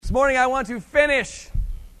This morning I want to finish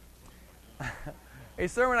a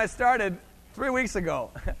sermon I started 3 weeks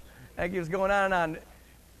ago. That keeps going on and on.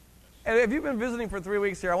 And if you've been visiting for 3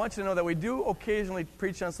 weeks here, I want you to know that we do occasionally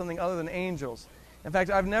preach on something other than angels. In fact,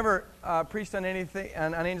 I've never preached on anything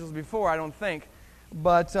on angels before, I don't think.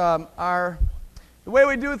 But the way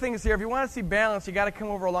we do things here, if you want to see balance, you got to come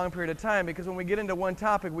over a long period of time, because when we get into one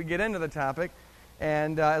topic, we get into the topic.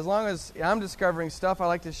 And as long as I'm discovering stuff, I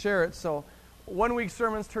like to share it. So 1 week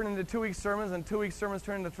sermons turn into 2 week sermons, and 2 week sermons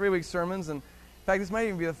turn into 3 week sermons. And in fact, this might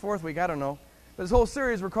even be the 4th week, I don't know. But this whole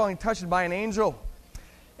series we're calling Touched by an Angel.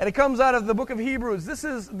 And it comes out of the book of Hebrews. This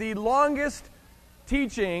is the longest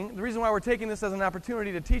teaching. The reason why we're taking this as an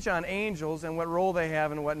opportunity to teach on angels and what role they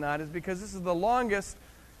have and whatnot is because this is the longest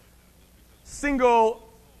single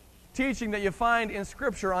teaching that you find in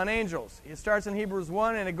Scripture on angels. It starts in Hebrews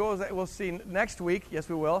 1 and it goes, we'll see next week, yes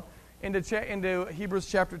we will, into Hebrews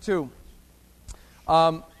chapter 2.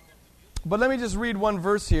 But let me just read one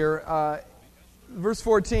verse here, verse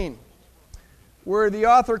 14, where the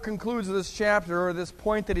author concludes this chapter, or this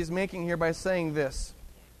point that he's making here, by saying this.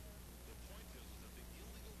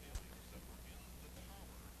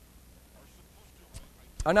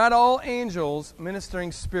 Are not all angels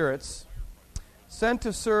ministering spirits sent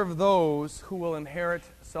to serve those who will inherit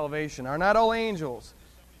salvation? Are not all angels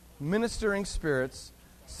ministering spirits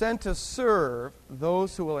sent to serve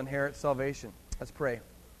those who will inherit salvation? Let's pray.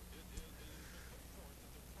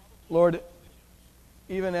 Lord,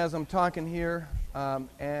 even as I'm talking here,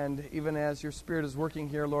 and even as your Spirit is working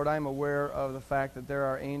here, Lord, I'm aware of the fact that there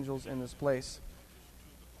are angels in this place.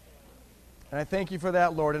 And I thank you for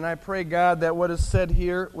that, Lord. And I pray, God, that what is said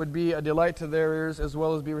here would be a delight to their ears as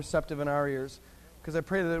well as be receptive in our ears. Because I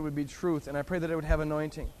pray that it would be truth, and I pray that it would have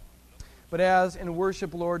anointing. But as in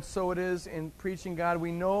worship, Lord, so it is in preaching, God.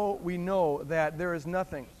 We know that there is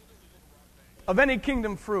nothing of any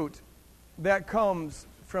kingdom fruit that comes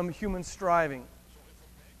from human striving,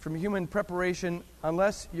 from human preparation,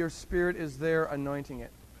 unless your Spirit is there anointing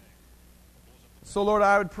it. So, Lord,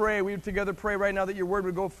 I would pray, we would together pray right now that your word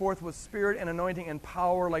would go forth with spirit and anointing and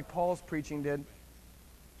power like Paul's preaching did.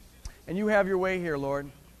 And you have your way here,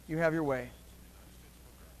 Lord. You have your way.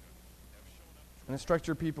 And instruct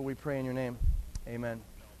your people, we pray in your name. Amen.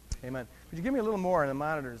 Amen. Would you give me a little more on the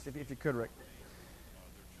monitors, if you could, Rick?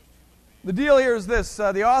 The deal here is this.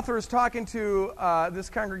 The author is talking to this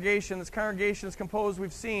congregation. This congregation is composed,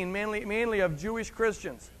 we've seen, mainly of Jewish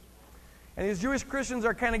Christians. And these Jewish Christians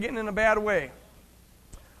are kind of getting in a bad way.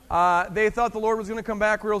 They thought the Lord was going to come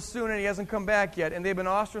back real soon, and he hasn't come back yet. And they've been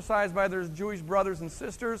ostracized by their Jewish brothers and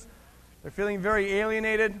sisters. They're feeling very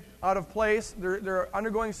alienated, out of place. They're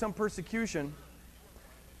undergoing some persecution.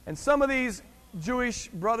 And some of these Jewish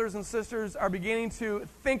brothers and sisters are beginning to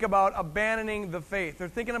think about abandoning the faith. They're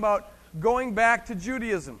thinking about going back to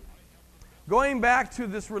Judaism, going back to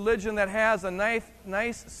this religion that has a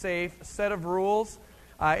nice, safe set of rules.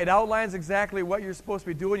 It outlines exactly what you're supposed to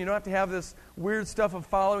be doing. You don't have to have this weird stuff of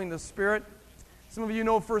following the Spirit. Some of you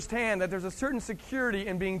know firsthand that there's a certain security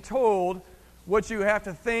in being told what you have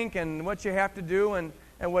to think and what you have to do and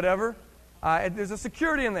whatever. There's a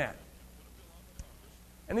security in that.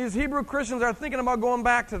 And these Hebrew Christians are thinking about going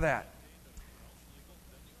back to that.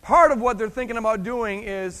 Part of what they're thinking about doing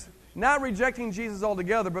is not rejecting Jesus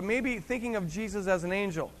altogether, but maybe thinking of Jesus as an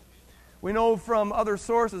angel. We know from other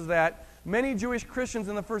sources that many Jewish Christians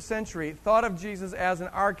in the first century thought of Jesus as an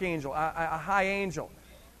archangel, a high angel.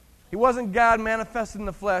 He wasn't God manifested in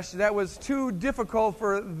the flesh. That was too difficult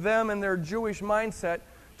for them and their Jewish mindset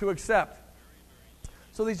to accept.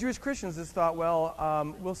 So these Jewish Christians just thought,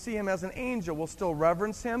 well, we'll see him as an angel. We'll still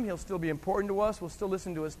reverence him. He'll still be important to us. We'll still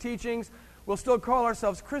listen to his teachings. We'll still call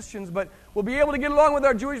ourselves Christians, but we'll be able to get along with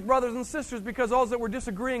our Jewish brothers and sisters because all that we're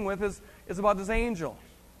disagreeing with is about this angel.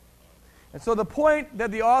 And so the point that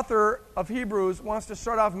the author of Hebrews wants to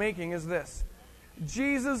start off making is this.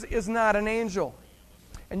 Jesus is not an angel.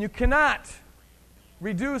 And you cannot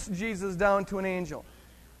reduce Jesus down to an angel.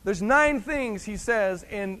 There's 9 things, he says,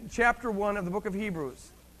 in chapter 1 of the book of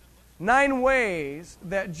Hebrews. 9 ways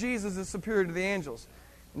that Jesus is superior to the angels.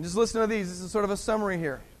 And just listen to these. This is sort of a summary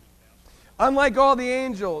here. Unlike all the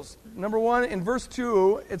angels, number 1, in verse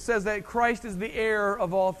 2, it says that Christ is the heir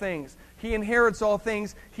of all things. He inherits all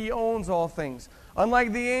things. He owns all things.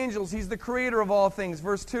 Unlike the angels, he's the creator of all things.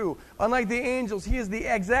 Verse 2. Unlike the angels, he is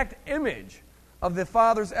the exact image of the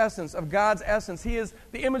Father's essence, of God's essence. He is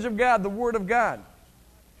the image of God, the Word of God.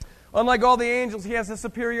 Unlike all the angels, he has a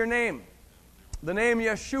superior name. The name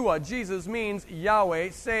Yeshua, Jesus, means Yahweh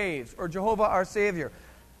saves, or Jehovah our Savior.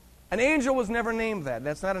 An angel was never named that.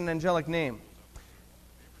 That's not an angelic name.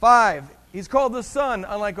 5, he's called the Son,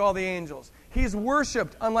 unlike all the angels. He's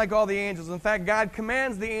worshipped unlike all the angels. In fact, God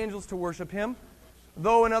commands the angels to worship him,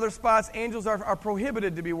 though in other spots, angels are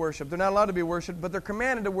prohibited to be worshipped. They're not allowed to be worshipped, but they're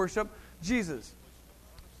commanded to worship Jesus.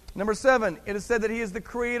 Number 7, it is said that he is the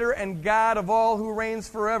creator and God of all who reigns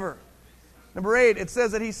forever. Number 8, it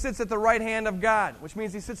says that he sits at the right hand of God, which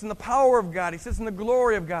means he sits in the power of God. He sits in the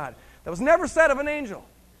glory of God. That was never said of an angel.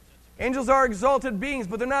 Angels are exalted beings,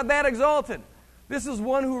 but they're not that exalted. This is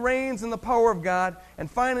one who reigns in the power of God.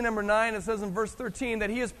 And finally, number 9, it says in verse 13 that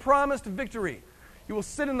he has promised victory. He will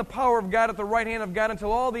sit in the power of God at the right hand of God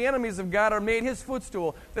until all the enemies of God are made his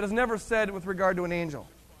footstool. That is never said with regard to an angel.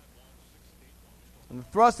 And the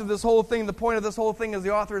thrust of this whole thing, the point of this whole thing is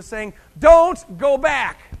the author is saying, don't go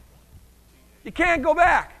back. You can't go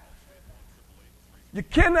back. You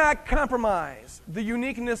cannot compromise the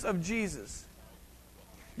uniqueness of Jesus.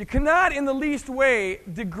 You cannot in the least way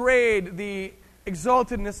degrade the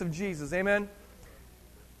exaltedness of Jesus. Amen?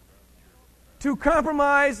 To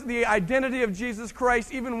compromise the identity of Jesus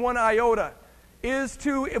Christ, even one iota, is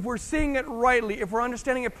to, if we're seeing it rightly, if we're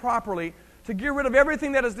understanding it properly, to get rid of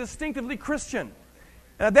everything that is distinctively Christian.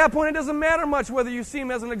 And at that point, it doesn't matter much whether you see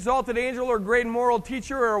him as an exalted angel or a great moral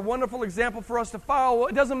teacher or a wonderful example for us to follow.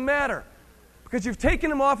 It doesn't matter, because you've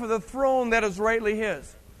taken him off of the throne that is rightly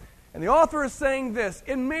his. And the author is saying this: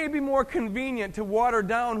 it may be more convenient to water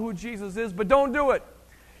down who Jesus is, but don't do it.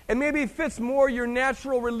 It maybe fits more your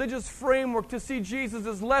natural religious framework to see Jesus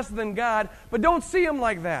as less than God, but don't see him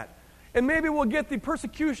like that. And maybe we'll get the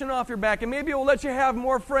persecution off your back, and maybe it will let you have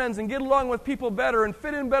more friends and get along with people better and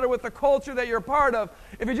fit in better with the culture that you're a part of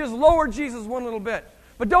if you just lower Jesus one little bit.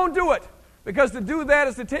 But don't do it, because to do that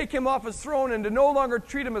is to take him off his throne and to no longer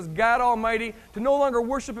treat him as God Almighty, to no longer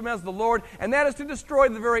worship him as the Lord, and that is to destroy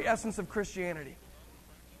the very essence of Christianity.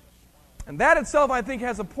 And that itself, I think,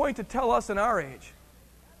 has a point to tell us in our age.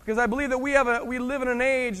 Because I believe that we live in an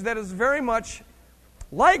age that is very much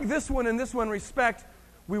like this one in this one respect.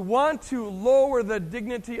 We want to lower the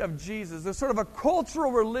dignity of Jesus. There's sort of a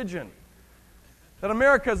cultural religion that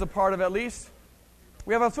America is a part of, at least.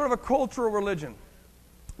 We have a sort of a cultural religion,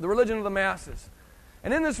 the religion of the masses.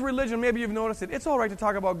 And in this religion, maybe you've noticed it, it's all right to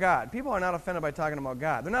talk about God. People are not offended by talking about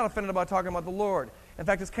God. They're not offended about talking about the Lord. In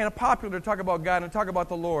fact, it's kind of popular to talk about God and to talk about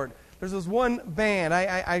the Lord. There's this one band.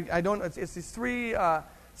 It's these 3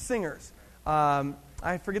 singers.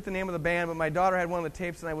 I forget the name of the band, but my daughter had one of the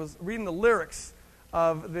tapes, and I was reading the lyrics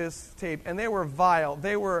of this tape, and they were vile,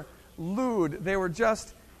 they were lewd, they were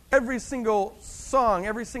just every single song,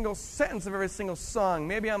 every single sentence of every single song.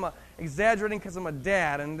 Maybe I'm exaggerating because I'm a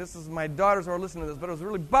dad, and this is my daughters who are listening to this, but it was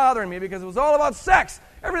really bothering me because it was all about sex.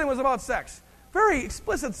 Everything was about sex. Very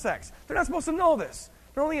explicit sex. They're not supposed to know this.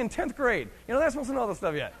 They're only in 10th grade. They're not supposed to know this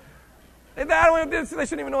stuff yet. They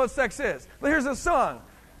shouldn't even know what sex is. But here's a song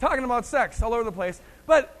talking about sex all over the place.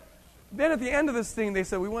 But then at the end of this thing, they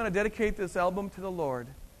said, we want to dedicate this album to the Lord.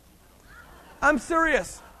 I'm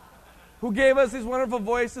serious. Who gave us these wonderful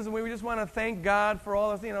voices, and we just want to thank God for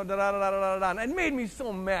all this, da-da-da-da-da-da. And it made me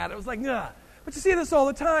so mad. It was like, nah. But you see this all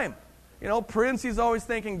the time. Prince, he's always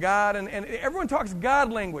thanking God, and everyone talks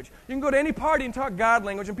God language. You can go to any party and talk God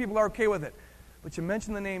language, and people are okay with it. But you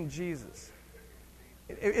mention the name Jesus.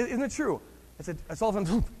 Isn't it true? It's all of a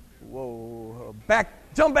sudden, whoa,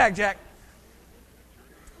 jump back, Jack.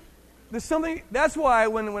 There's something, that's why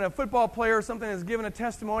when a football player or something is given a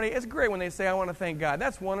testimony, it's great when they say, I want to thank God.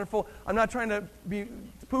 That's wonderful. I'm not trying to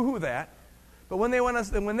poo-hoo that. But when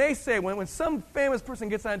some famous person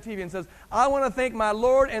gets on TV and says, I want to thank my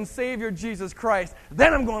Lord and Savior Jesus Christ,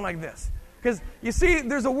 then I'm going like this. Because, you see,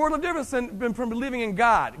 there's a world of difference from believing in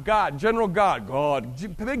God. God, general God,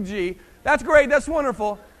 big G. That's great, that's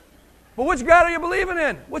wonderful. But which God are you believing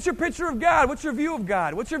in? What's your picture of God? What's your view of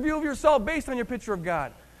God? What's your view of yourself based on your picture of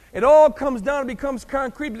God? It all comes down, it becomes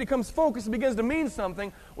concrete, it becomes focused, it begins to mean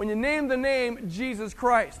something when you name the name Jesus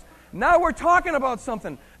Christ. Now we're talking about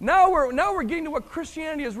something. Now we're getting to what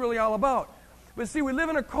Christianity is really all about. But see, we live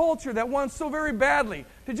in a culture that wants so very badly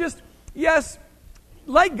to just, yes,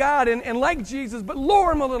 like God and like Jesus, but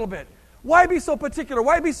lower him a little bit. Why be so particular?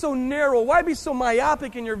 Why be so narrow? Why be so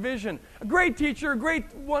myopic in your vision? A great teacher,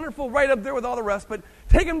 great, wonderful, right up there with all the rest, but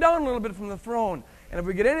take him down a little bit from the throne. And if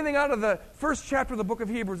we get anything out of the first chapter of the book of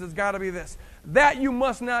Hebrews, it's got to be this. That you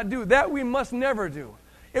must not do. That we must never do.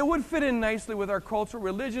 It would fit in nicely with our cultural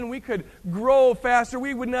religion. We could grow faster.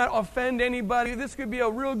 We would not offend anybody. This could be a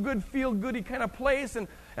real good, feel-goody kind of place, and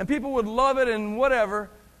people would love it and whatever.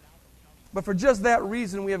 But for just that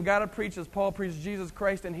reason, we have got to preach, as Paul preached, Jesus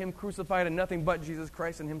Christ and him crucified, and nothing but Jesus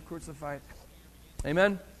Christ and him crucified.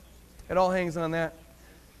 Amen? It all hangs on that.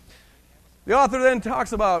 The author then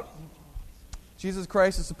talks about Jesus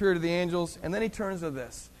Christ is superior to the angels, and then he turns to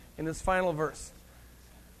this. in this final verse.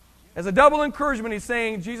 As a double encouragement, he's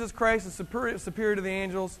saying Jesus Christ is superior to the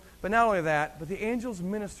angels, but not only that, but the angels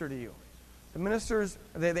minister to you.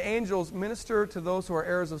 The angels minister to those who are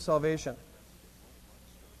heirs of salvation.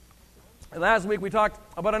 And last week we talked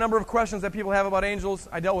about a number of questions that people have about angels.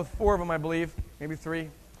 I dealt with 4 of them, I believe, maybe 3.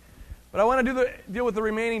 But I want to deal with the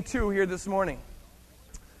remaining 2 here this morning.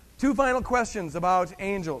 2 final questions about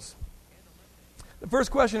angels. The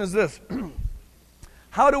first question is this.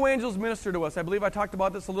 How do angels minister to us? I believe I talked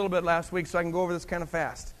about this a little bit last week, so I can go over this kind of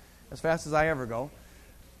fast as I ever go.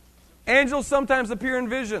 Angels sometimes appear in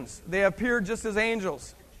visions. They appear just as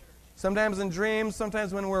angels. Sometimes in dreams,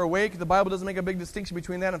 sometimes when we're awake. The Bible doesn't make a big distinction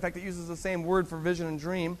between that. In fact, it uses the same word for vision and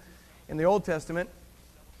dream in the Old Testament.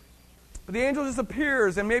 But the angel just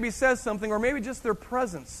appears and maybe says something, or maybe just their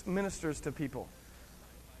presence ministers to people.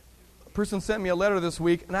 A person sent me a letter this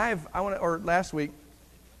week, and last week,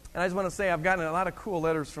 and I just want to say I've gotten a lot of cool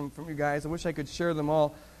letters from you guys. I wish I could share them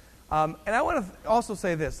all. And I want to also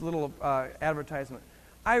say this, a little advertisement.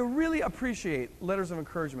 I really appreciate letters of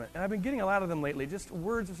encouragement, and I've been getting a lot of them lately. Just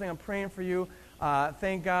words of saying, I'm praying for you,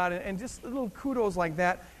 thank God, and just little kudos like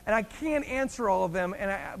that. And I can't answer all of them,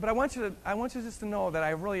 but I want you just to know that I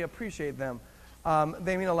really appreciate them.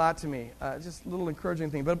 They mean a lot to me. Just a little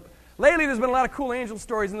encouraging thing. But lately, there's been a lot of cool angel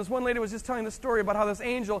stories, and this one lady was just telling the story about how this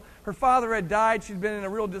angel, her father had died. She'd been in a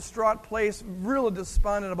real distraught place, real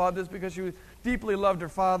despondent about this because she deeply loved her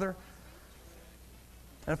father.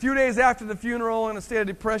 And a few days after the funeral, in a state of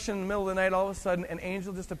depression, in the middle of the night, all of a sudden, an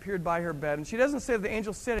angel just appeared by her bed. And she doesn't say that the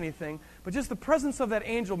angel said anything, but just the presence of that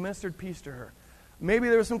angel ministered peace to her. Maybe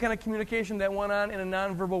there was some kind of communication that went on in a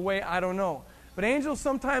nonverbal way, I don't know. But angels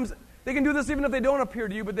sometimes, they can do this even if they don't appear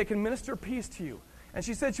to you, but they can minister peace to you. And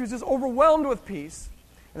she said she was just overwhelmed with peace.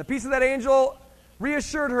 And the peace of that angel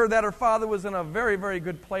reassured her that her father was in a very, very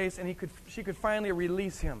good place, and she could finally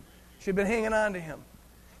release him. She'd been hanging on to him.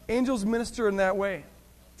 Angels minister in that way.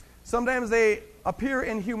 Sometimes they appear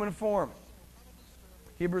in human form.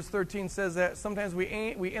 Hebrews 13 says that sometimes we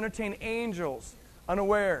entertain angels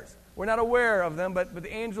unawares. We're not aware of them, but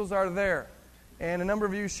the angels are there. And a number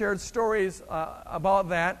of you shared stories about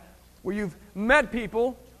that, where you've met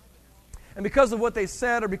people, and because of what they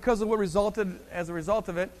said or because of what resulted as a result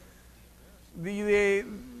of it,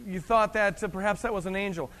 you thought that perhaps that was an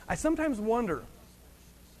angel. I sometimes wonder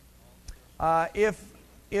if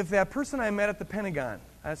that person I met at the Pentagon,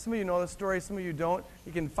 some of you know this story, some of you don't.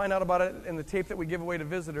 You can find out about it in the tape that we give away to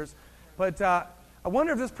visitors. But I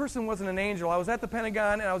wonder if this person wasn't an angel. I was at the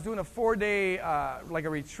Pentagon, and I was doing a 4-day like a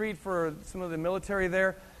retreat for some of the military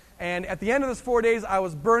there. And at the end of this 4 days, I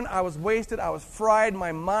was burnt, I was wasted, I was fried.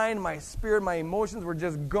 My mind, my spirit, my emotions were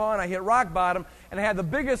just gone. I hit rock bottom, and I had the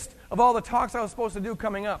biggest of all the talks I was supposed to do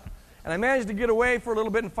coming up. And I managed to get away for a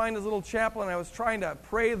little bit and find this little chapel, and I was trying to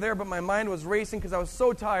pray there, but my mind was racing because I was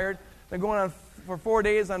so tired. Been going on for 4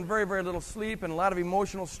 days on very, very little sleep and a lot of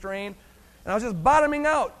emotional strain. And I was just bottoming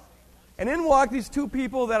out. And in walked these 2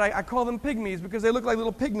 people that I call them pygmies because they look like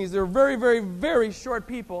little pygmies. They're very, very, very short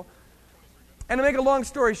people. And to make a long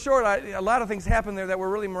story short, a lot of things happened there that were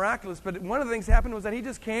really miraculous. But one of the things happened was that he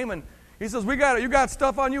just came and he says, you got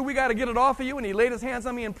stuff on you. We got to get it off of you. And he laid his hands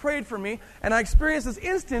on me and prayed for me. And I experienced this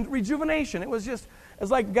instant rejuvenation. It's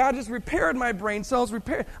like God just repaired my brain cells.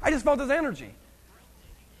 I just felt his energy.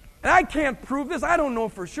 And I can't prove this. I don't know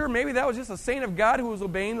for sure. Maybe that was just a saint of God who was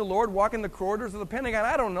obeying the Lord, walking the corridors of the Pentagon.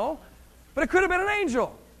 I don't know. But it could have been an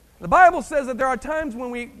angel. The Bible says that there are times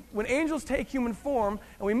when angels take human form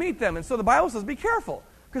and we meet them. And so the Bible says, be careful.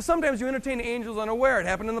 Because sometimes you entertain angels unaware. It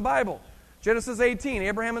happened in the Bible. Genesis 18,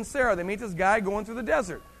 Abraham and Sarah, they meet this guy going through the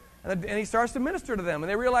desert. And he starts to minister to them. And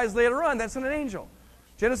they realize later on that's an angel.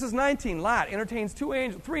 Genesis 19, Lot entertains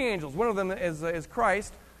 3 angels. One of them is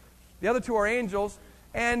Christ. The other 2 are angels.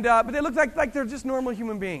 And but they look like they're just normal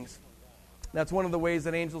human beings. That's one of the ways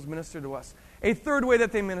that angels minister to us. A third way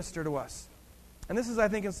that they minister to us. And this is, I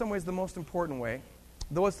think, in some ways the most important way,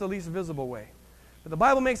 though it's the least visible way. But the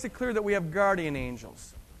Bible makes it clear that we have guardian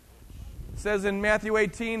angels. It says in Matthew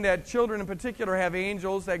 18 that children in particular have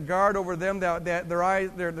angels that guard over them, that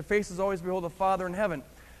their faces always behold the Father in heaven.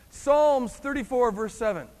 Psalms 34, verse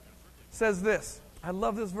 7 says this. I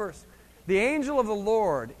love this verse. The angel of the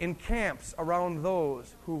Lord encamps around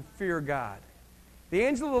those who fear God. The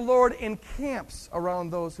angel of the Lord encamps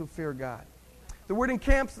around those who fear God. The word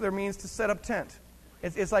encamps there means to set up tent.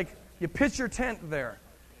 It's like you pitch your tent there.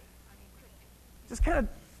 Just kind of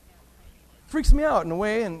freaks me out in a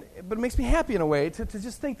way, but it makes me happy in a way to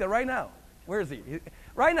just think that right now, where is he?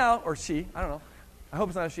 Right now, or she, I don't know. I hope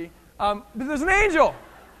it's not a she. But there's an angel.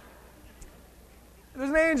 There's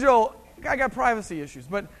an angel. I got privacy issues,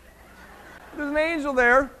 but there's an angel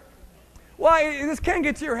there Well, this can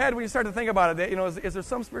get to your head when you start to think about it. That, is there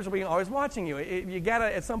some spiritual being always watching you? You got to,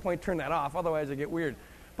 at some point, turn that off. Otherwise, it get weird.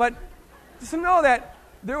 But just to know that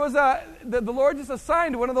there was the Lord just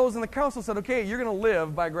assigned one of those in the council, said, okay, you're going to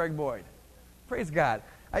live by Greg Boyd. Praise God.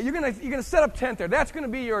 You're going to set up tent there. That's going to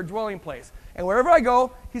be your dwelling place. And wherever I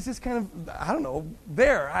go, he's just kind of, I don't know,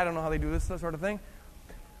 there. I don't know how they do this sort of thing.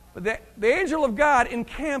 But the angel of God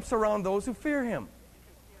encamps around those who fear him.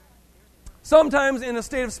 Sometimes in a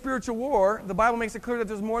state of spiritual war, the Bible makes it clear that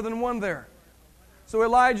there's more than one there. So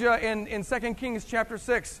Elijah in 2 Kings chapter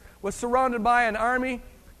 6 was surrounded by an army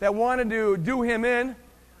that wanted to do him in.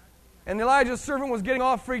 And Elijah's servant was getting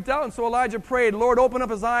all freaked out, and so Elijah prayed, Lord, open up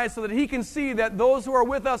his eyes so that he can see that those who are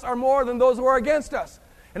with us are more than those who are against us.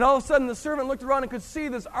 And all of a sudden the servant looked around and could see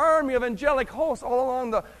this army of angelic hosts all along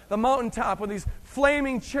the mountaintop with these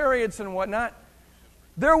flaming chariots and whatnot.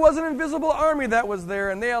 There was an invisible army that was there,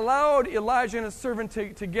 and they allowed Elijah and his servant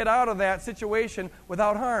to get out of that situation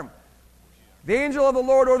without harm. The angel of the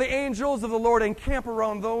Lord, or the angels of the Lord, encamp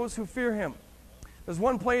around those who fear him. There's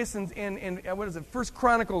one place in 1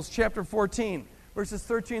 Chronicles chapter 14, verses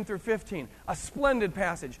 13 through 15. A splendid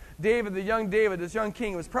passage. David, this young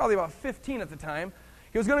king, was probably about 15 at the time.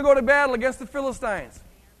 He was going to go to battle against the Philistines.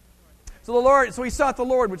 So he sought the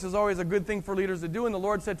Lord, which is always a good thing for leaders to do. And the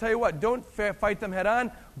Lord said, tell you what, don't fight them head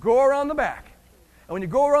on. Go around the back. And when you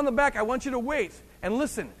go around the back, I want you to wait and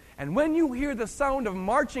listen. And when you hear the sound of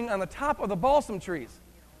marching on the top of the balsam trees,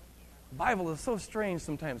 the Bible is so strange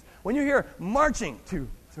sometimes. When you hear marching, 2,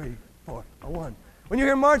 3, 4, 1. When you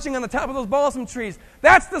hear marching on the top of those balsam trees,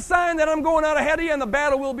 that's the sign that I'm going out ahead of you and the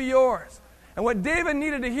battle will be yours. And what David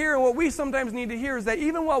needed to hear, and what we sometimes need to hear, is that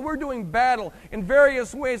even while we're doing battle in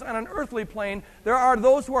various ways on an earthly plane, there are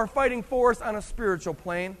those who are fighting for us on a spiritual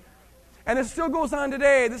plane. And it still goes on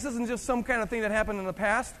today. This isn't just some kind of thing that happened in the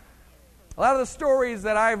past. A lot of the stories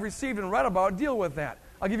that I've received and read about deal with that.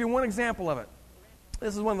 I'll give you one example of it.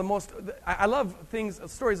 This is one of the most, I love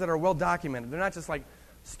stories that are well documented. They're not just like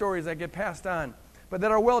stories that get passed on, but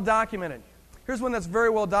that are well documented. Here's one that's very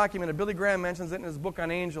well documented. Billy Graham mentions it in his book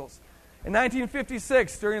on angels. In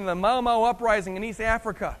 1956, during the Mau Mau uprising in East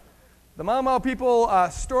Africa, the Mau Mau people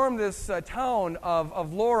stormed this town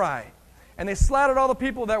of Lori, and they slaughtered all the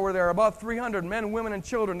people that were there, about 300 men, women, and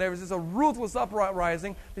children. There was just a ruthless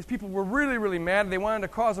uprising. These people were really, really mad. They wanted to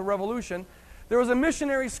cause a revolution. There was a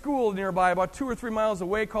missionary school nearby, about 2 or 3 miles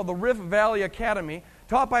away, called the Rift Valley Academy,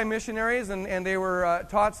 taught by missionaries, and they were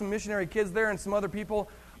taught some missionary kids there and some other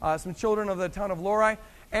people, some children of the town of Lori.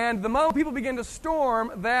 And the Mau people began to storm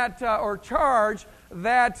that, or charge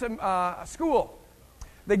that school.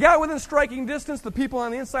 They got within striking distance. The people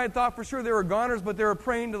on the inside thought for sure they were goners, but they were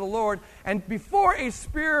praying to the Lord. And before a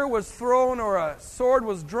spear was thrown or a sword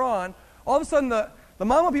was drawn, all of a sudden the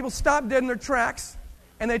Mau Mau people stopped dead in their tracks,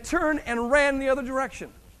 and they turned and ran in the other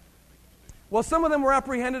direction. Well, some of them were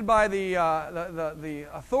apprehended by the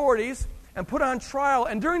authorities and put on trial.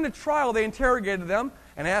 And during the trial, they interrogated them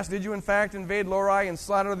and asked, did you in fact invade Lori and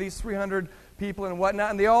slaughter these 300 people and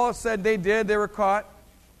whatnot? And they all said they did. They were caught.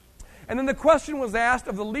 And then the question was asked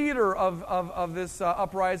of the leader of this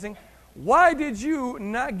uprising, why did you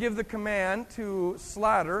not give the command to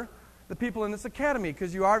slaughter the people in this academy?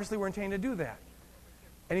 Because you obviously weren't intending to do that.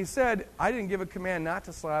 And he said, I didn't give a command not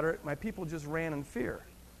to slaughter it. My people just ran in fear.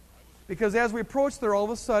 Because as we approached there, all of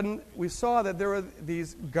a sudden, we saw that there were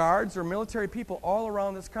these guards or military people all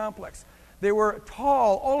around this complex. They were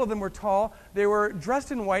tall. All of them were tall. They were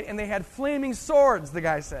dressed in white, and they had flaming swords, the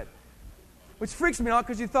guy said. Which freaks me out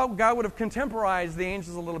because you thought God would have contemporized the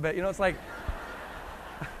angels a little bit. You know, it's like,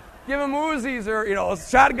 give them Uzis or,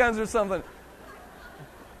 shotguns or something.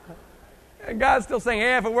 And God's still saying,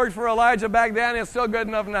 hey, if it worked for Elijah back then, it's still good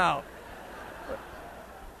enough now.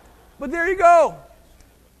 But there you go.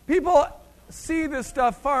 People see this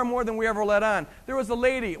stuff far more than we ever let on. There was a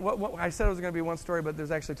lady, I said it was going to be one story, but there's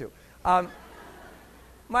actually 2.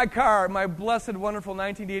 My car, my blessed, wonderful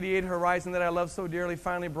 1988 Horizon that I love so dearly,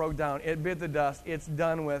 finally broke down. It bit the dust. It's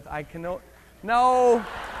done with. No.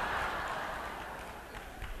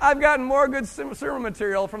 I've gotten more good sermon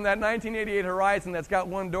material from that 1988 Horizon that's got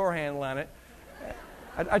one door handle on it.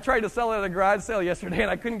 I tried to sell it at a garage sale yesterday, and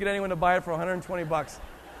I couldn't get anyone to buy it for $120.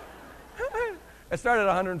 I started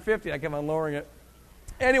at $150. I kept on lowering it.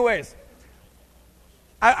 Anyways,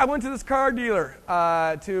 I went to this car dealer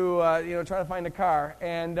to try to find a car,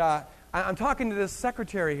 and I'm talking to this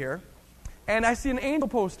secretary here, and I see an angel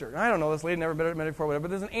poster. I don't know this lady, never met her before, whatever, but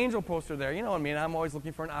there's an angel poster there. You know what I mean? I'm always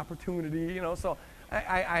looking for an opportunity, So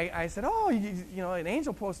I said, an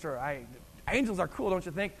angel poster. Angels are cool, don't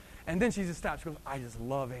you think? And then she just stopped. She goes, I just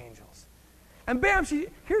love angels. And bam, she's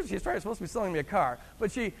supposed to be selling me a car.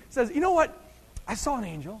 But she says, you know what? I saw an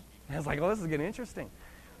angel. And I was like, oh, this is getting interesting.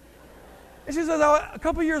 And she says, a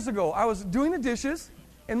couple years ago, I was doing the dishes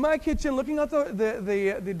in my kitchen, looking out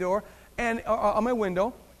the door and on my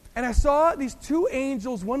window, and I saw these two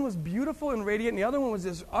angels. One was beautiful and radiant, and the other one was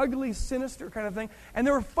this ugly, sinister kind of thing. And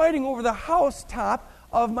they were fighting over the house top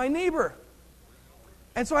of my neighbor.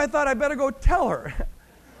 And so I thought I better go tell her.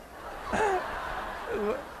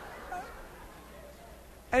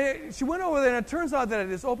 And she went over there, and it turns out that it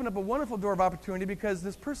just opened up a wonderful door of opportunity because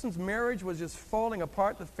this person's marriage was just falling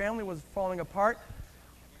apart. The family was falling apart.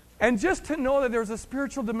 And just to know that there's a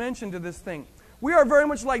spiritual dimension to this thing. We are very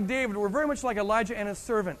much like David. We're very much like Elijah and his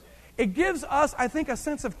servant. It gives us, I think, a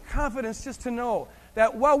sense of confidence just to know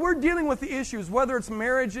that while we're dealing with the issues, whether it's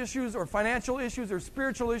marriage issues or financial issues or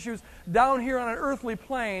spiritual issues down here on an earthly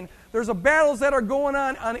plane, there's battles that are going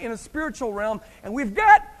on in a spiritual realm, and we've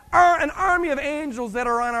got an army of angels that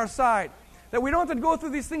are on our side. That we don't have to go through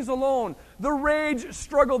these things alone. The rage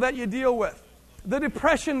struggle that you deal with, the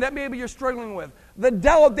depression that maybe you're struggling with, the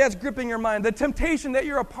doubt that's gripping your mind, the temptation that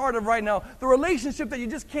you're a part of right now, the relationship that you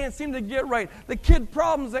just can't seem to get right, the kid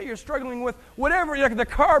problems that you're struggling with, whatever, the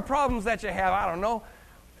car problems that you have, I don't know.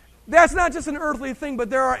 That's not just an earthly thing, but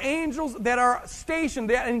there are angels that are stationed,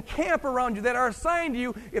 that encamp around you, that are assigned to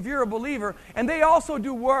you if you're a believer, and they also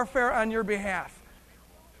do warfare on your behalf.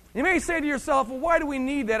 You may say to yourself, well, why do we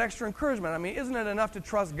need that extra encouragement? I mean, isn't it enough to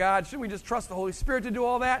trust God? Shouldn't we just trust the Holy Spirit to do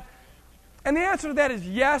all that? And the answer to that is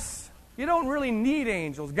yes. You don't really need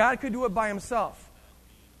angels. God could do it by himself.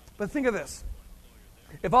 But think of this.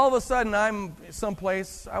 If all of a sudden I'm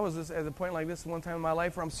someplace, I was at a point like this one time in my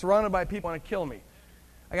life where I'm surrounded by people who want to kill me.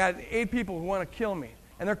 I got 8 people who want to kill me,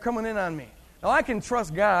 and they're coming in on me. Now, I can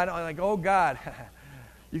trust God. I'm like, oh, God,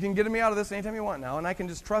 you can get me out of this anytime you want now, and I can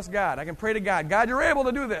just trust God. I can pray to God. God, you're able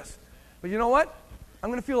to do this. But you know what? I'm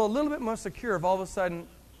going to feel a little bit more secure if all of a sudden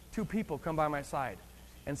 2 people come by my side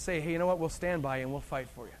and say, hey, you know what? We'll stand by you and we'll fight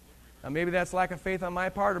for you. Now, maybe that's lack of faith on my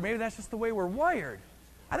part, or maybe that's just the way we're wired.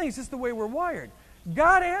 I think it's just the way we're wired.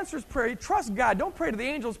 God answers prayer. You trust God. Don't pray to the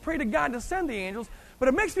angels. Pray to God to send the angels. But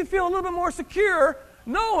it makes me feel a little bit more secure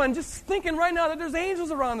knowing, just thinking right now that there's angels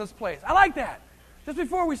around this place. I like that. Just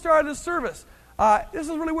before we started this service, this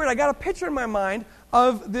is really weird. I got a picture in my mind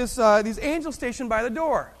of these angels stationed by the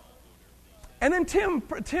door. And then Tim,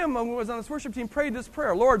 who was on this worship team, prayed this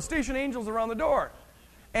prayer. Lord, station angels around the door.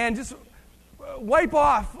 And just wipe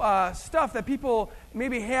off stuff that people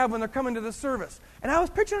maybe have when they're coming to the service. And I was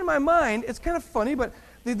picturing in my mind, it's kind of funny, but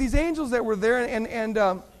these angels that were there, and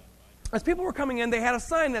as people were coming in, they had a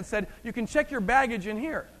sign that said, you can check your baggage in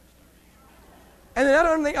here. And then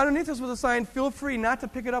underneath this was a sign, feel free not to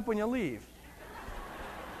pick it up when you leave.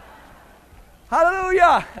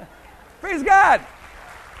 Hallelujah! Praise God!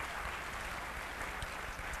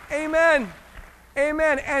 Amen.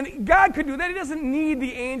 Amen. And God could do that. He doesn't need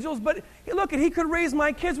the angels, but look, he could raise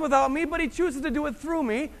my kids without me, but he chooses to do it through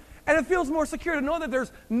me. And it feels more secure to know that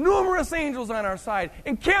there's numerous angels on our side,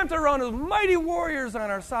 encamped around us, mighty warriors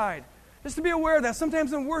on our side. Just to be aware of that,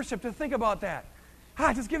 sometimes in worship, to think about that.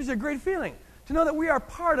 It just gives you a great feeling to know that we are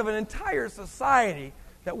part of an entire society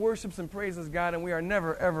that worships and praises God, and we are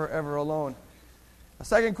never, ever, ever alone. A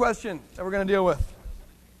second question that we're going to deal with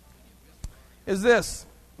is this.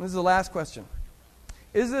 This is the last question.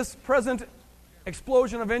 Is this present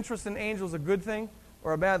explosion of interest in angels a good thing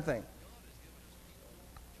or a bad thing?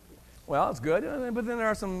 Well, it's good, but then there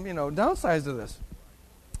are some, downsides to this.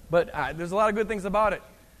 But there's a lot of good things about it.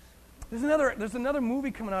 There's another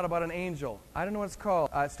movie coming out about an angel. I don't know what it's called.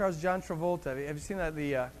 It stars John Travolta. Have you seen that?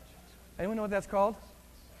 Anyone know what that's called?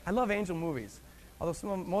 I love angel movies,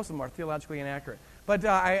 although most of them are theologically inaccurate. But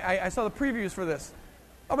I saw the previews for this.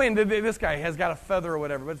 I mean, this guy has got a feather or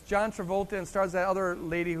whatever, but it's John Travolta and stars that other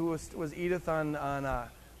lady who was Edith on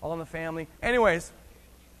All in the Family. Anyways,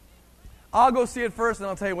 I'll go see it first, and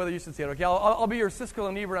I'll tell you whether you should see it. Okay, I'll be your Siskel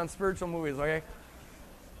and Ebert on spiritual movies. Okay.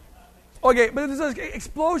 Okay, but there's an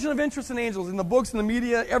explosion of interest in angels in the books, in the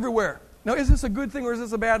media, everywhere. Now, is this a good thing or is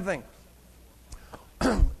this a bad thing?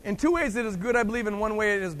 In 2 ways it is good, I believe. In 1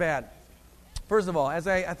 way it is bad. First of all, as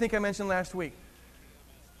I think I mentioned last week,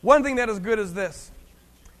 one thing that is good is this.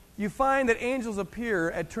 You find that angels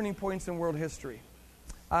appear at turning points in world history.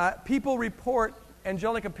 People report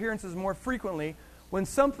angelic appearances more frequently when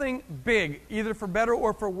something big, either for better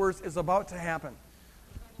or for worse, is about to happen.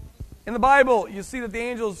 In the Bible, you see that the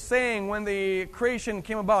angels sang when the creation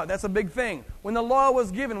came about. That's a big thing. When the law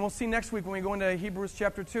was given, we'll see next week when we go into Hebrews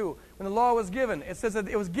chapter 2. When the law was given, it says that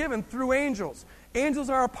it was given through angels. Angels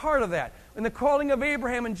are a part of that. In the calling of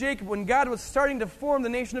Abraham and Jacob, when God was starting to form the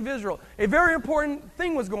nation of Israel, a very important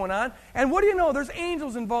thing was going on. And what do you know? There's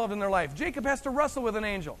angels involved in their life. Jacob has to wrestle with an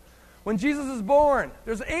angel. When Jesus is born,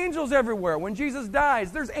 there's angels everywhere. When Jesus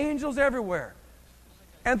dies, there's angels everywhere.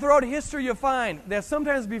 And throughout history, you find that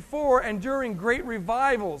sometimes before and during great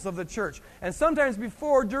revivals of the church, and sometimes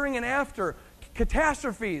before, during, and after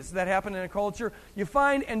catastrophes that happen in a culture, you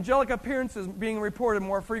find angelic appearances being reported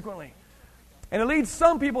more frequently. And it leads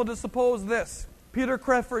some people to suppose this. Peter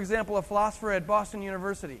Kreeft, for example, a philosopher at Boston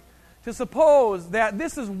University, to suppose that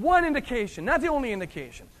this is one indication, not the only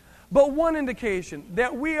indication, but one indication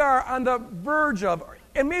that we are on the verge of,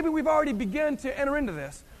 and maybe we've already begun to enter into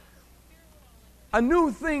this, a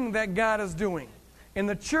new thing that God is doing in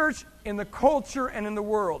the church, in the culture, and in the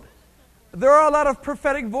world. There are a lot of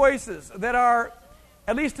prophetic voices that are,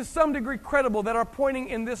 at least to some degree, credible, that are pointing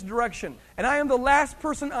in this direction. And I am the last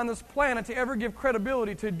person on this planet to ever give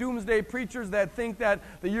credibility to doomsday preachers that think that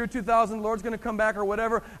the year 2000, the Lord's going to come back or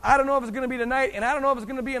whatever. I don't know if it's going to be tonight, and I don't know if it's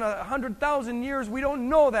going to be in 100,000 years. We don't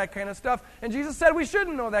know that kind of stuff. And Jesus said we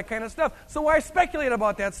shouldn't know that kind of stuff. So why speculate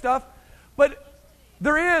about that stuff? But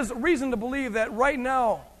there is reason to believe that right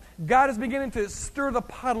now, God is beginning to stir the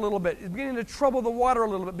pot a little bit. He's beginning to trouble the water a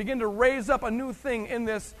little bit, begin to raise up a new thing in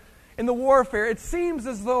the warfare. It seems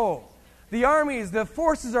as though the armies, the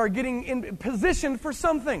forces are getting in position for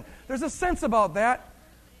something. There's a sense about that.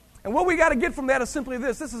 And what we got to get from that is simply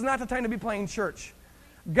this. This is not the time to be playing church.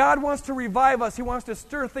 God wants to revive us. He wants to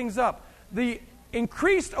stir things up. The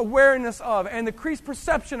increased awareness of and the increased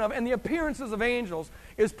perception of and the appearances of angels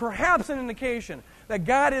is perhaps an indication that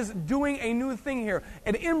God is doing a new thing here,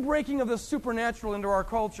 an inbreaking of the supernatural into our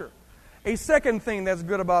culture. A second thing that's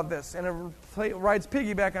good about this, and it rides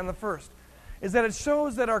piggyback on the first, is that it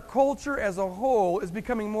shows that our culture as a whole is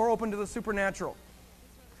becoming more open to the supernatural.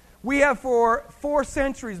 We have for 4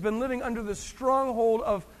 centuries been living under the stronghold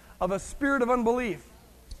of a spirit of unbelief,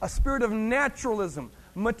 a spirit of naturalism,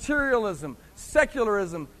 materialism,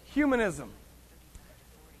 secularism, humanism.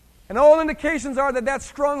 And all indications are that that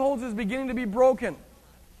stronghold is beginning to be broken.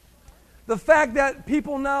 The fact that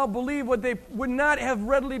people now believe what they would not have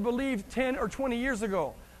readily believed 10 or 20 years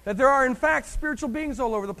ago, that there are in fact spiritual beings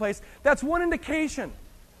all over the place, that's one indication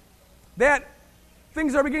that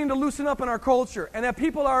things are beginning to loosen up in our culture and that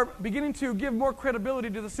people are beginning to give more credibility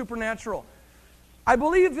to the supernatural. I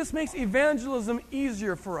believe this makes evangelism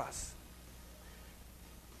easier for us.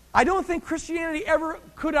 I don't think Christianity ever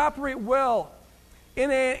could operate well in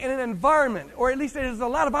an environment, or at least there's a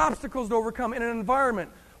lot of obstacles to overcome in an environment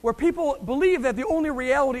where people believe that the only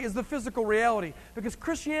reality is the physical reality, because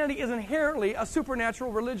Christianity is inherently a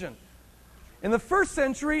supernatural religion. In the first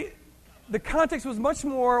century, the context was much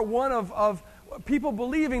more one of people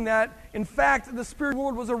believing that, in fact, the spiritual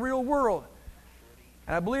world was a real world.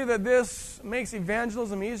 And I believe that this makes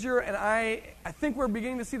evangelism easier, and I think we're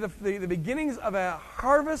beginning to see the beginnings of a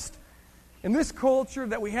harvest in this culture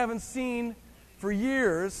that we haven't seen for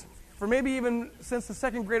years, for maybe even since the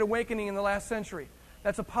Second Great Awakening in the last century.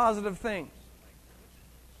 That's a positive thing.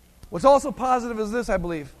 What's also positive is this, I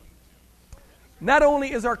believe. Not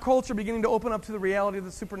only is our culture beginning to open up to the reality of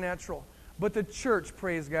the supernatural, but the church,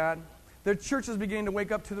 praise God, the church is beginning to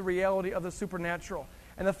wake up to the reality of the supernatural.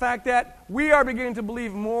 And the fact that we are beginning to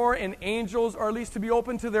believe more in angels, or at least to be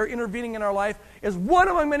open to their intervening in our life, is one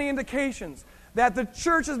among many indications that the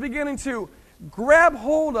church is beginning to grab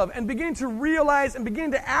hold of and begin to realize and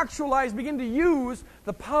begin to actualize, begin to use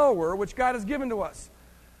the power which God has given to us.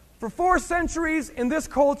 For 4 centuries in this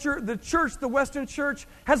culture, the church, the Western church,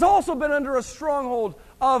 has also been under a stronghold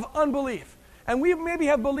of unbelief. And we maybe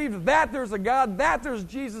have believed that there's a God, that there's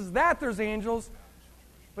Jesus, that there's angels,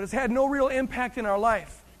 but it's had no real impact in our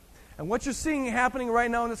life. And what you're seeing happening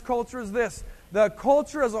right now in this culture is this. The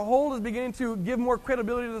culture as a whole is beginning to give more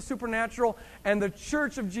credibility to the supernatural, and the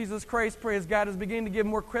church of Jesus Christ, praise God, is beginning to give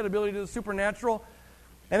more credibility to the supernatural.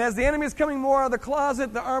 And as the enemy is coming more out of the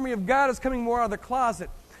closet, the army of God is coming more out of the closet.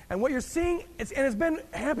 And what you're seeing, and it's been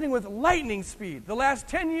happening with lightning speed. The last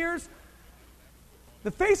 10 years,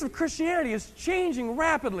 the face of Christianity is changing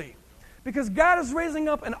rapidly because God is raising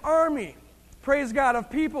up an army, praise God, of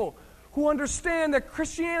people who understand that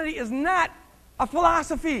Christianity is not a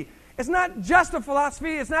philosophy. It's not just a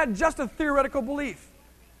philosophy. It's not just a theoretical belief.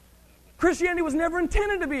 Christianity was never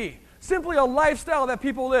intended to be simply a lifestyle that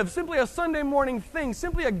people live, simply a Sunday morning thing,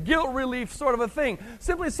 simply a guilt relief sort of a thing,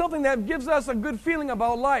 simply something that gives us a good feeling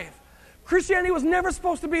about life. Christianity was never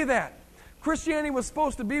supposed to be that. Christianity was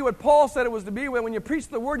supposed to be, what Paul said it was to be. When you preach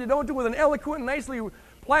the word, you don't do it with an eloquent, nicely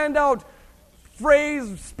planned out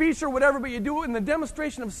phrase, speech, or whatever, but you do it in the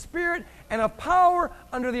demonstration of spirit and of power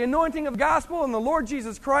under the anointing of gospel and the Lord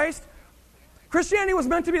Jesus Christ. Christianity was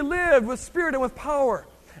meant to be lived with spirit and with power.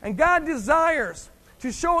 And God desires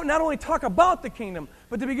to show, not only talk about the kingdom,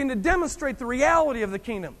 but to begin to demonstrate the reality of the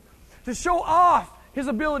kingdom. To show off His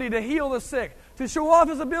ability to heal the sick. To show off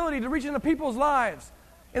His ability to reach into people's lives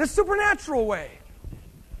in a supernatural way.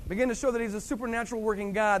 Begin to show that He's a supernatural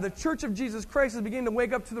working God. The Church of Jesus Christ is beginning to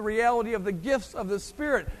wake up to the reality of the gifts of the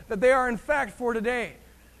Spirit that they are in fact for today.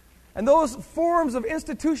 And those forms of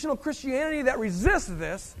institutional Christianity that resist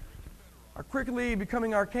this are quickly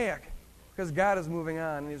becoming archaic because God is moving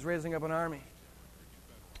on and He's raising up an army.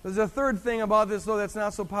 There's a third thing about this, though, that's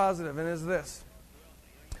not so positive, and is this.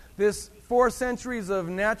 This 4 centuries of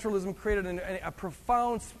naturalism created a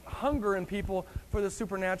profound hunger in people for the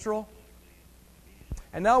supernatural.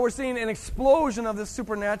 And now we're seeing an explosion of this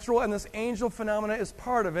supernatural, and this angel phenomena is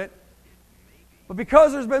part of it. But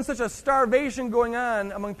because there's been such a starvation going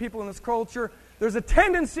on among people in this culture, there's a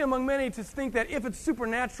tendency among many to think that if it's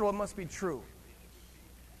supernatural, it must be true.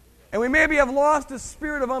 And we maybe have lost a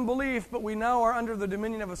spirit of unbelief, but we now are under the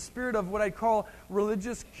dominion of a spirit of what I call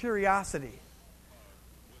religious curiosity.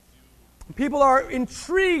 People are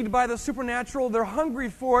intrigued by the supernatural, they're hungry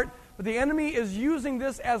for it, but the enemy is using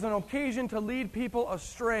this as an occasion to lead people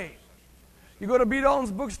astray. You go to B.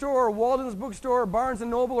 Dalton's bookstore or Walden's bookstore or Barnes &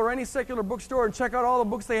 Noble or any secular bookstore and check out all the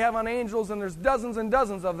books they have on angels, and there's dozens and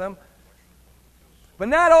dozens of them. But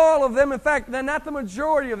not all of them, in fact, not the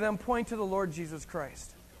majority of them, point to the Lord Jesus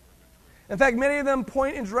Christ. In fact, many of them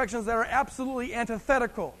point in directions that are absolutely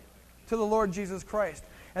antithetical to the Lord Jesus Christ.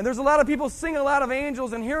 And there's a lot of people singing a lot of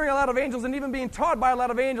angels and hearing a lot of angels and even being taught by a lot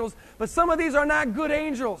of angels, but some of these are not good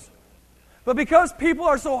angels. But because people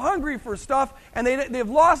are so hungry for stuff and they've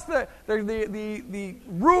lost the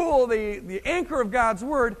rule, the anchor of God's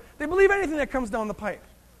Word, they believe anything that comes down the pipe.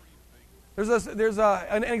 There's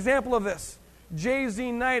an example of this.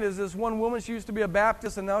 J.Z. Knight is this one woman. She used to be a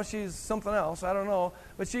Baptist, and now she's something else. I don't know.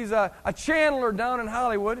 But she's a channeler down in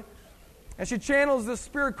Hollywood. And she channels this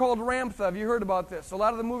spirit called Ramtha. Have you heard about this? A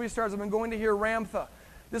lot of the movie stars have been going to hear Ramtha.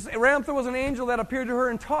 This Ramtha was an angel that appeared to her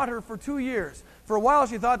and taught her for 2 years. For a while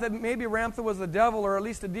she thought that maybe Ramtha was the devil or at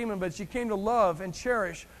least a demon, but she came to love and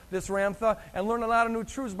cherish this Ramtha and learn a lot of new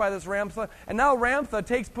truths by this Ramtha. And now Ramtha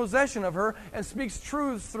takes possession of her and speaks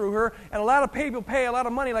truths through her. And a lot of people pay a lot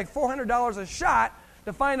of money, like $400 a shot,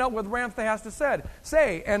 to find out what Ramtha has to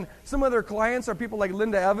say. And some of their clients are people like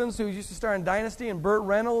Linda Evans, who used to star in Dynasty, and Burt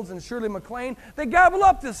Reynolds and Shirley MacLaine. They gobble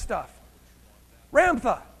up this stuff.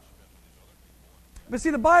 Ramtha. But see,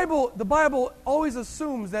 the Bible always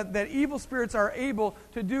assumes that evil spirits are able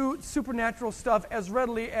to do supernatural stuff as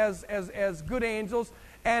readily as good angels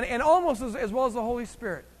and almost as well as the Holy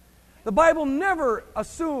Spirit. The Bible never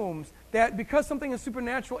assumes that because something is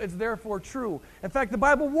supernatural, it's therefore true. In fact, the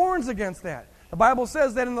Bible warns against that. The Bible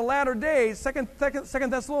says that in the latter days, 2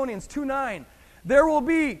 Thessalonians 2:9, there will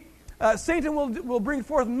be, Satan will bring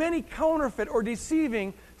forth many counterfeit or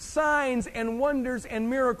deceiving signs and wonders and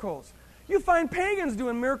miracles. You find pagans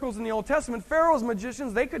doing miracles in the Old Testament. Pharaoh's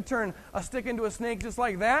magicians, they could turn a stick into a snake just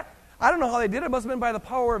like that. I don't know how they did it. It must have been by the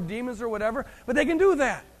power of demons or whatever, but they can do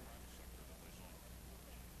that.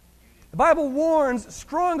 The Bible warns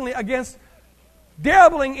strongly against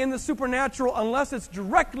dabbling in the supernatural unless it's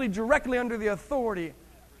directly under the authority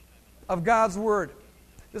of God's Word.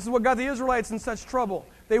 This is what got the Israelites in such trouble.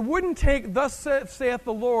 They wouldn't take "thus saith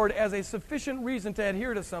the Lord" as a sufficient reason to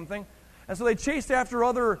adhere to something, and so they chased after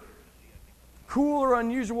other cool or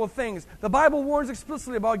unusual things. The Bible warns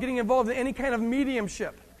explicitly about getting involved in any kind of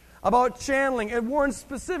mediumship, about channeling. It warns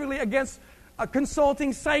specifically against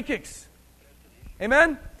consulting psychics.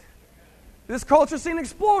 Amen? This culture's seen an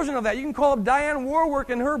explosion of that. You can call up Diane Warwick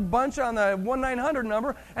and her bunch on the 1-900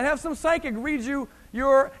 number and have some psychic read you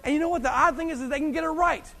your... And you know what the odd thing is they can get it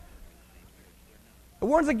right. It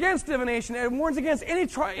warns against divination. It warns against any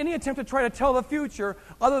attempt to try to tell the future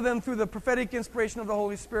other than through the prophetic inspiration of the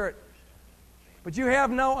Holy Spirit. But you have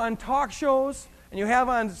now on talk shows, and you have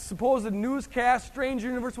on supposed newscasts, Strange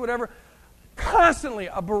Universe, whatever, constantly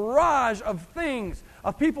a barrage of things,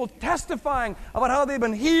 of people testifying about how they've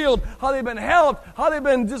been healed, how they've been helped, how they've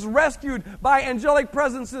been just rescued by angelic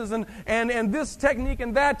presences and this technique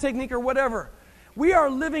and that technique or whatever. We are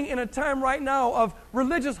living in a time right now of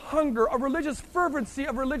religious hunger, of religious fervency,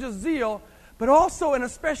 of religious zeal, but also and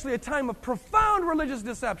especially a time of profound religious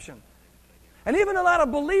deception. And even a lot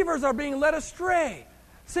of believers are being led astray,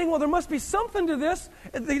 saying, well, there must be something to this.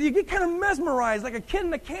 You get kind of mesmerized like a kid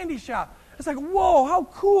in a candy shop. It's like, whoa, how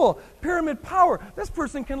cool. Pyramid power. This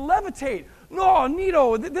person can levitate. No,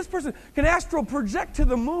 neato. This person can astral project to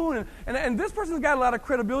the moon. And this person's got a lot of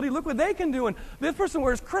credibility. Look what they can do. And this person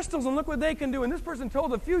wears crystals, and look what they can do. And this person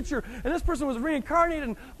told the future. And this person was reincarnated.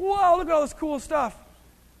 And whoa, look at all this cool stuff.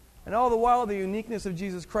 And all the while, the uniqueness of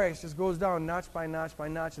Jesus Christ just goes down notch by notch by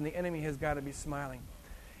notch, and the enemy has got to be smiling.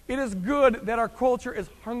 It is good that our culture is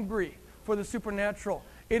hungry for the supernatural.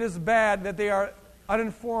 It is bad that they are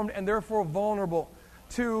uninformed and therefore vulnerable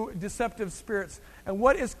to deceptive spirits. And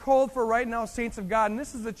what is called for right now, saints of God, and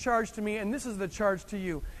this is the charge to me, and this is the charge to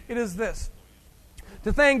you, it is this.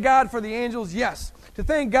 To thank God for the angels, yes. To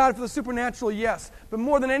thank God for the supernatural, yes. But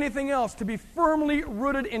more than anything else, to be firmly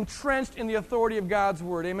rooted, entrenched in the authority of God's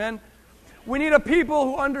Word. Amen? We need a people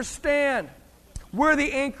who understand where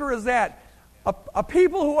the anchor is at. A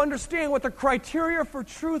people who understand what the criteria for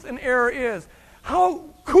truth and error is. How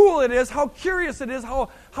cool it is, how curious it is,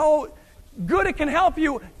 how good it can help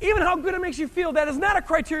you, even how good it makes you feel. That is not a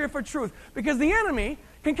criteria for truth, because the enemy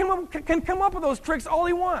can come up with those tricks all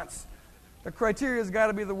he wants. The criteria has got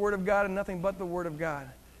to be the Word of God and nothing but the Word of God.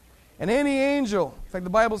 And any angel, in fact, the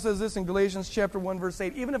Bible says this in Galatians chapter 1, verse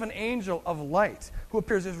 8, even if an angel of light, who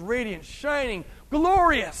appears as radiant, shining,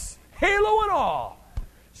 glorious, halo and all,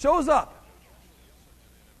 shows up,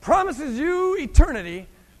 promises you eternity,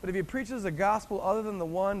 but if he preaches a gospel other than the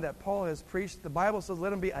one that Paul has preached, the Bible says,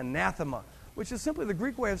 let him be anathema, which is simply the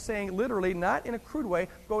Greek way of saying, literally, not in a crude way,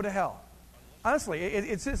 go to hell. Honestly,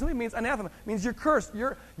 it simply means anathema. It means you're cursed.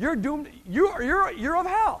 You're doomed. You're of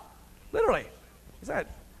hell. Literally. What's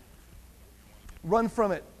that? Run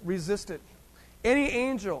from it. Resist it. Any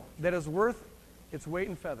angel that is worth its weight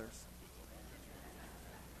in feathers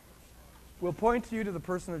will point you to the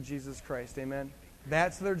person of Jesus Christ. Amen?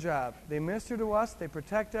 That's their job. They minister to us, they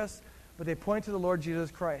protect us, but they point to the Lord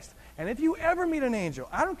Jesus Christ. And if you ever meet an angel,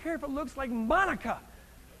 I don't care if it looks like Monica.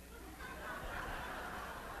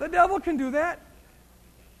 The devil can do that.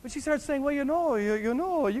 But she starts saying, well,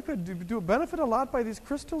 you could do benefit a lot by these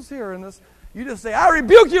crystals here and this. You just say, I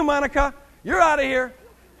rebuke you, Monica. You're out of here.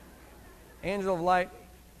 Angel of light,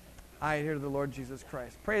 I adhere to the Lord Jesus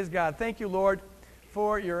Christ. Praise God. Thank you, Lord,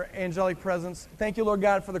 for your angelic presence. Thank you, Lord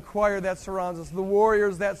God, for the choir that surrounds us, the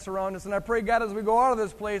warriors that surround us. And I pray, God, as we go out of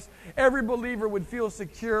this place, every believer would feel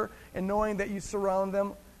secure in knowing that you surround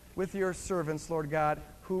them with your servants, Lord God,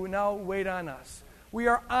 who now wait on us. We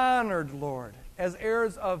are honored, Lord, as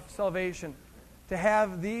heirs of salvation, to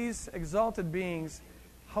have these exalted beings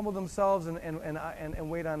humble themselves and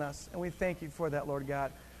wait on us. And we thank you for that, Lord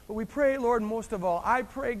God. But we pray, Lord, most of all, I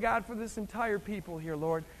pray, God, for this entire people here,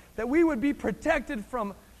 Lord, that we would be protected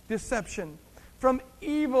from deception, from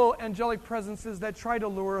evil angelic presences that try to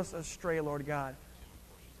lure us astray, Lord God.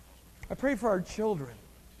 I pray for our children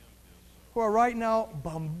who are right now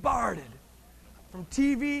bombarded from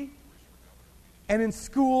TV and in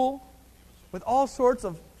school with all sorts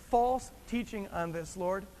of false teaching on this,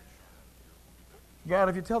 Lord. God,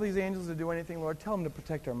 if you tell these angels to do anything, Lord, tell them to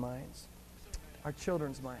protect our minds, our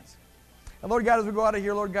children's minds. And Lord God, as we go out of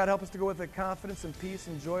here, Lord God, help us to go with the confidence and peace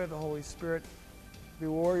and joy of the Holy Spirit. Be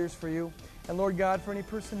warriors for you. And Lord God, for any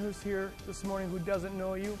person who's here this morning who doesn't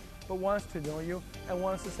know you, but wants to know you and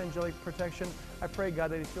wants this angelic protection, I pray,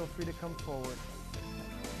 God, that he feel free to come forward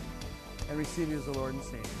and receive you as the Lord and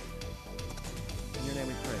Savior.